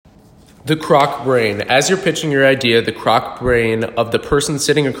The croc brain. As you're pitching your idea, the croc brain of the person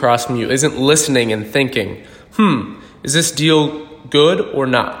sitting across from you isn't listening and thinking, is this deal good or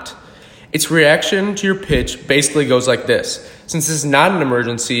not? Its reaction to your pitch basically goes like this. Since this is not an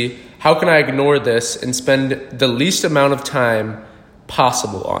emergency, how can I ignore this and spend the least amount of time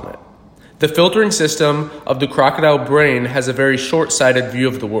possible on it? The filtering system of the crocodile brain has a very short-sighted view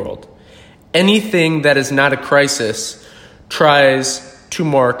of the world. Anything that is not a crisis tries to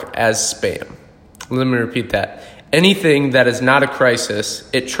mark as spam. Let me repeat that. Anything that is not a crisis,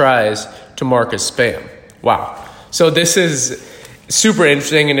 it tries to mark as spam. Wow. So this is super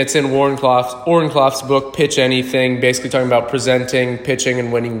interesting, and it's in Warren Clough's book, Pitch Anything, basically talking about presenting, pitching,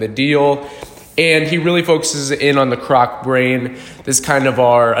 and winning the deal. And he really focuses in on the croc brain. This kind of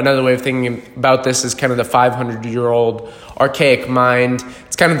another way of thinking about this is kind of the 500-year-old archaic mind.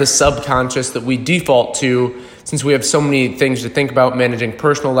 It's kind of the subconscious that we default to since we have so many things to think about, managing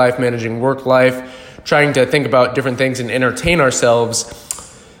personal life, managing work life, trying to think about different things and entertain ourselves.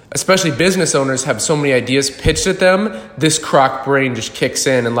 Especially business owners have so many ideas pitched at them, this croc brain just kicks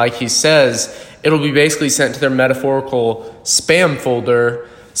in. And like he says, it'll be basically sent to their metaphorical spam folder,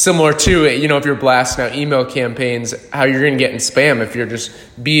 similar to, if you're blasting out email campaigns, how you're going to get in spam if you're just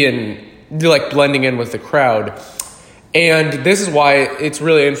blending in with the crowd. And this is why it's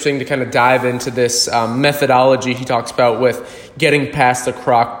really interesting to kind of dive into this methodology he talks about with getting past the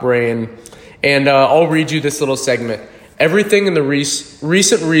croc brain. And I'll read you this little segment. Everything in the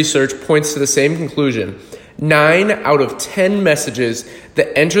recent research points to the same conclusion. 9 out of 10 messages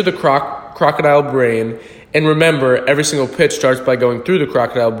that enter the crocodile brain, and remember, every single pitch starts by going through the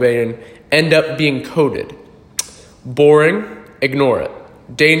crocodile brain, end up being coded. Boring, ignore it.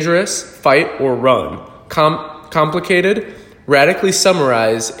 Dangerous, fight or run. Complicated, radically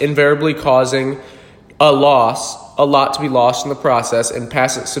summarize, invariably causing a lot to be lost in the process, and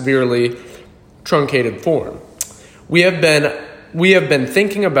pass it severely truncated form. We have been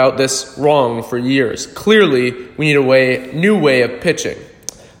thinking about this wrong for years. Clearly, we need a new way of pitching.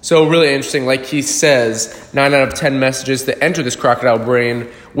 So really interesting, like he says, 9 out of 10 messages that enter this crocodile brain,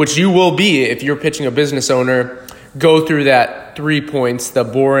 which you will be if you're pitching a business owner, go through that 3 points: the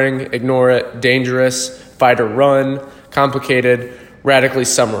boring, ignore it; dangerous, fight or run; complicated, radically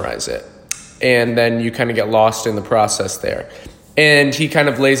summarize it. And then you kind of get lost in the process there. And he kind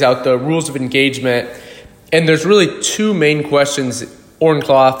of lays out the rules of engagement. And there's really 2 main questions Warren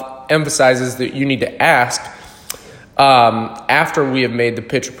Clough emphasizes that you need to ask after we have made the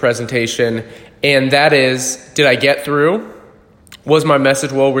pitch presentation. And that is, did I get through? Was my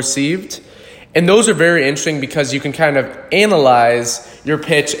message well received? And those are very interesting because you can kind of analyze your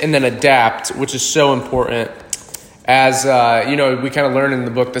pitch and then adapt, which is so important. As, we kind of learn in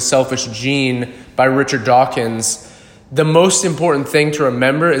the book, The Selfish Gene by Richard Dawkins, the most important thing to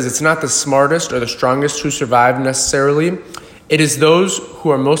remember is it's not the smartest or the strongest who survive necessarily. It is those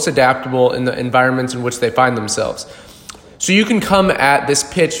who are most adaptable in the environments in which they find themselves. So you can come at this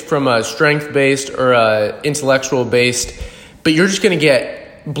pitch from a strength-based or a intellectual-based, but you're just going to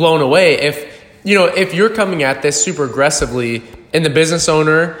get blown away if you're coming at this super aggressively and the business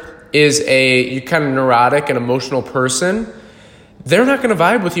owner is a kind of neurotic and emotional person. They're not going to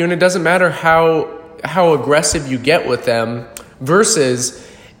vibe with you, and it doesn't matter how aggressive you get with them, versus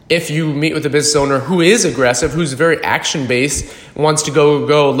if you meet with a business owner who is aggressive, who's very action-based, wants to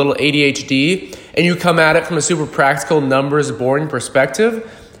go a little ADHD, and you come at it from a super practical, numbers, boring perspective,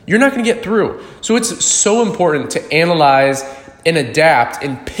 you're not going to get through. So it's so important to analyze and adapt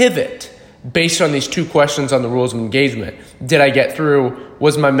and pivot based on these 2 questions on the rules of engagement. Did I get through?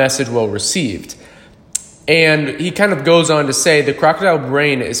 Was my message well received? And he kind of goes on to say the crocodile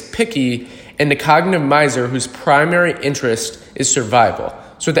brain is picky and the cognitive miser whose primary interest is survival.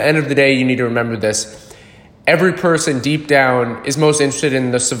 So at the end of the day, you need to remember this. Every person deep down is most interested in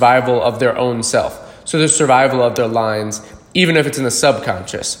the survival of their own self. So the survival of their lines, even if it's in the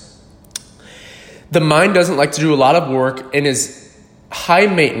subconscious. The mind doesn't like to do a lot of work and is high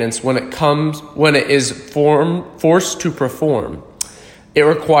maintenance when it is forced to perform. It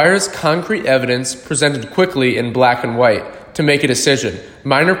requires concrete evidence presented quickly in black and white to make a decision.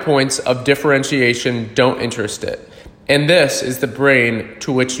 Minor points of differentiation don't interest it. And this is the brain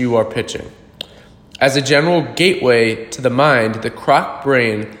to which you are pitching. As a general gateway to the mind, the croc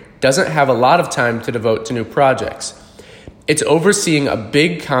brain doesn't have a lot of time to devote to new projects. It's overseeing a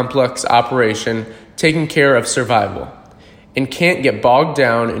big, complex operation, taking care of survival, and can't get bogged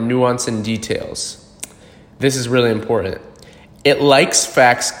down in nuance and details. This is really important. It likes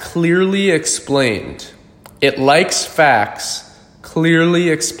facts clearly explained.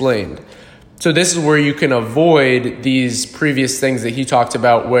 So this is where you can avoid these previous things that he talked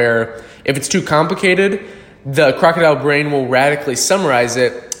about, where if it's too complicated, the crocodile brain will radically summarize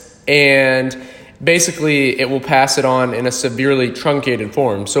it, and basically it will pass it on in a severely truncated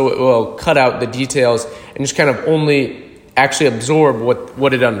form. So it will cut out the details and just kind of only actually absorb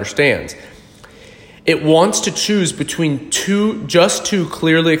what it understands. It wants to choose between two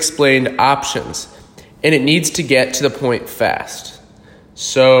clearly explained options, and it needs to get to the point fast.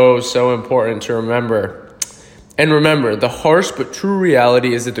 So important to remember. And remember, the harsh but true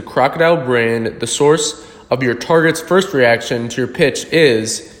reality is that the crocodile brain, the source of your target's first reaction to your pitch,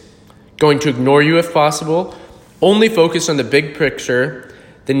 is going to ignore you if possible, only focus on the big picture,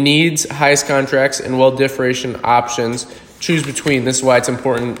 the needs, highest contracts, and well-differentiated options. Choose between. This is why it's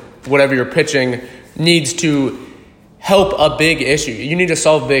important, whatever you're pitching needs to help a big issue. You need to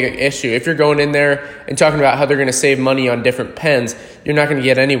solve a big issue. If you're going in there and talking about how they're going to save money on different pens, you're not going to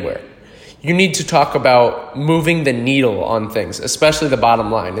get anywhere. You need to talk about moving the needle on things, especially the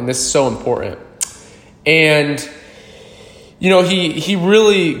bottom line. And this is so important. And, he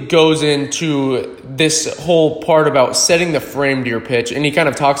really goes into this whole part about setting the frame to your pitch. And he kind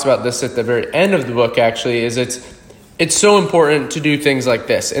of talks about this at the very end of the book, actually, is it's so important to do things like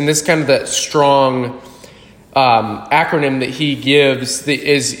this. And this kind of that strong acronym that he gives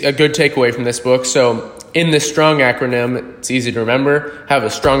is a good takeaway from this book. So in this strong acronym, it's easy to remember, have a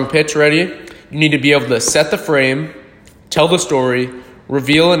strong pitch ready. You need to be able to set the frame, tell the story,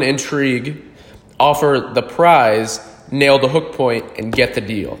 reveal an intrigue, offer the prize, nail the hook point, and get the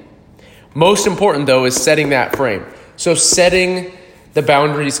deal. Most important, though, is setting that frame. So setting the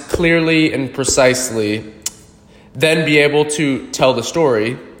boundaries clearly and precisely, then be able to tell the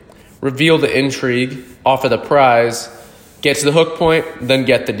story, reveal the intrigue, offer the prize, get to the hook point, then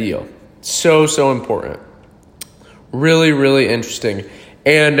get the deal. So important. Really, really interesting.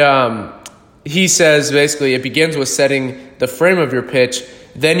 And he says basically it begins with setting the frame of your pitch.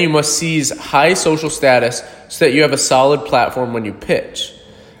 Then you must seize high social status so that you have a solid platform when you pitch.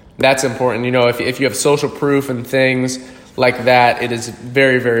 That's important. If you have social proof and things like that, it is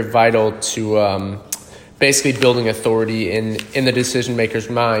very, very vital to basically building authority in the decision maker's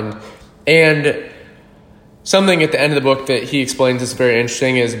mind. And something at the end of the book that he explains is very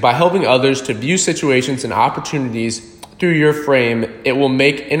interesting is by helping others to view situations and opportunities through your frame, it will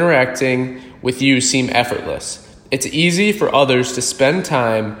make interacting with you seem effortless. It's easy for others to spend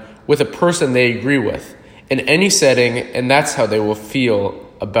time with a person they agree with in any setting, and that's how they will feel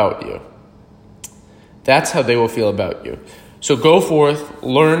about you. That's how they will feel about you. So go forth,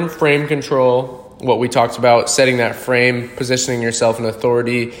 learn frame control, what we talked about, setting that frame, positioning yourself in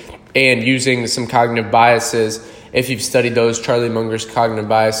authority, and using some cognitive biases. If you've studied those, Charlie Munger's cognitive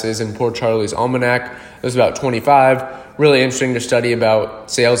biases in Poor Charlie's Almanac, there's about 25. Really interesting to study about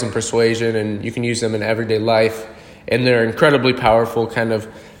sales and persuasion, and you can use them in everyday life. And they're incredibly powerful, kind of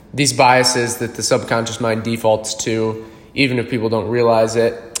these biases that the subconscious mind defaults to, even if people don't realize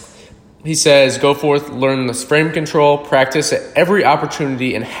it. He says, go forth, learn this frame control, practice at every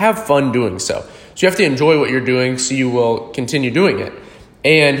opportunity, and have fun doing so. So you have to enjoy what you're doing so you will continue doing it.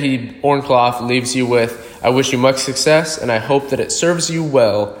 And Ornclough leaves you with, I wish you much success, and I hope that it serves you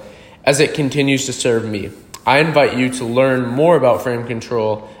well as it continues to serve me. I invite you to learn more about frame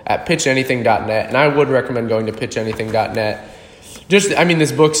control at pitchanything.net, and I would recommend going to pitchanything.net.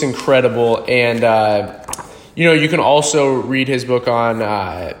 This book's incredible, and you can also read his book on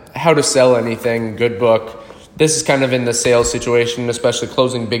how to sell anything. Good book. This is kind of in the sales situation, especially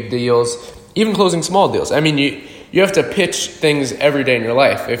closing big deals, even closing small deals. You have to pitch things every day in your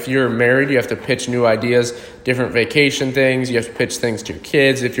life. If you're married, you have to pitch new ideas, different vacation things. You have to pitch things to your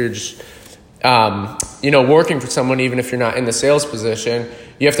kids. If you're just working for someone, even if you're not in the sales position,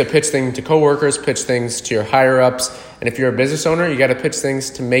 you have to pitch things to coworkers, pitch things to your higher ups. And if you're a business owner, you got to pitch things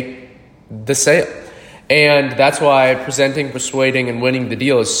to make the sale. And that's why presenting, persuading, and winning the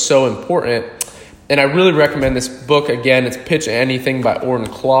deal is so important. And I really recommend this book. Again, it's Pitch Anything by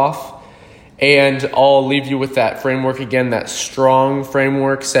Ornclough. And I'll leave you with that framework again, that strong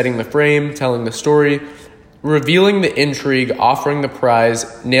framework, setting the frame, telling the story, revealing the intrigue, offering the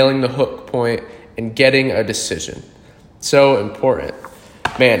prize, nailing the hook point, and getting a decision. So important.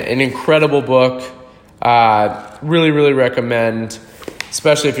 Man, an incredible book. Really, really recommend,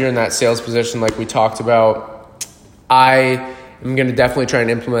 especially if you're in that sales position like we talked about. I am going to definitely try and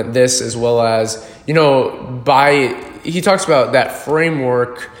implement this, as well as, he talks about that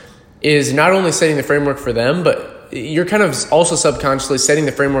framework is not only setting the framework for them, but you're kind of also subconsciously setting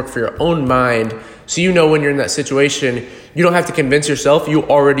the framework for your own mind. So when you're in that situation, you don't have to convince yourself. You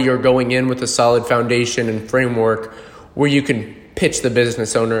already are going in with a solid foundation and framework where you can pitch the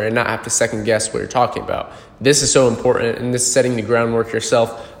business owner and not have to second guess what you're talking about. This is so important, and this is setting the groundwork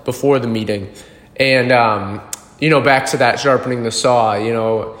yourself before the meeting. And, back to that sharpening the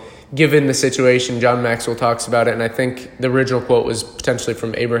saw, given the situation, John Maxwell talks about it, and I think the original quote was potentially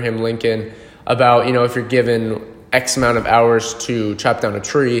from Abraham Lincoln about, if you're given X amount of hours to chop down a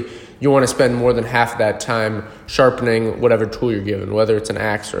tree, you want to spend more than half of that time sharpening whatever tool you're given, whether it's an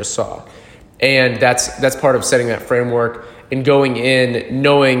axe or a saw. And that's part of setting that framework and going in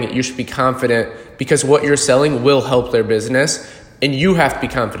knowing you should be confident because what you're selling will help their business, and you have to be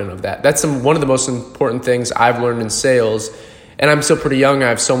confident of that. That's one of the most important things I've learned in sales. And I'm still pretty young. I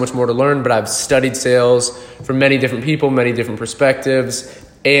have so much more to learn, but I've studied sales from many different people, many different perspectives.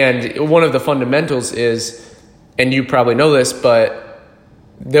 And one of the fundamentals is, and you probably know this, but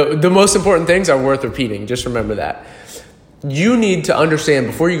the most important things are worth repeating. Just remember that. You need to understand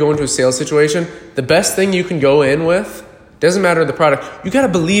before you go into a sales situation, the best thing you can go in with, doesn't matter the product, you got to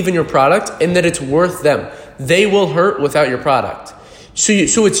believe in your product and that it's worth them. They will hurt without your product. So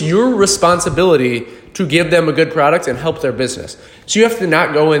it's your responsibility to give them a good product and help their business. So you have to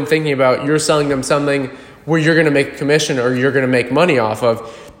not go in thinking about you're selling them something where you're going to make a commission or you're going to make money off of.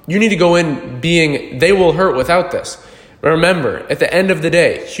 You need to go in being, they will hurt without this. Remember, at the end of the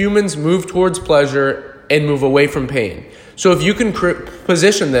day, humans move towards pleasure and move away from pain. So if you can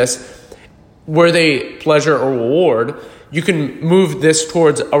position this where they pleasure or reward, you can move this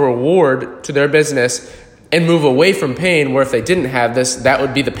towards a reward to their business and move away from pain, where if they didn't have this, that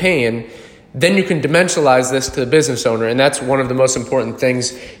would be the pain. Then you can dimensionalize this to the business owner, and that's one of the most important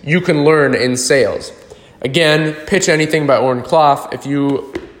things you can learn in sales. Again, Pitch Anything by Oren Clough. If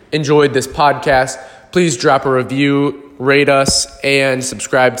you enjoyed this podcast, please drop a review, rate us, and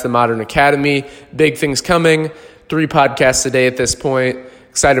subscribe to the Modern Academy. Big things coming. 3 podcasts a day at this point.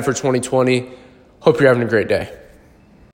 Excited for 2020. Hope you're having a great day.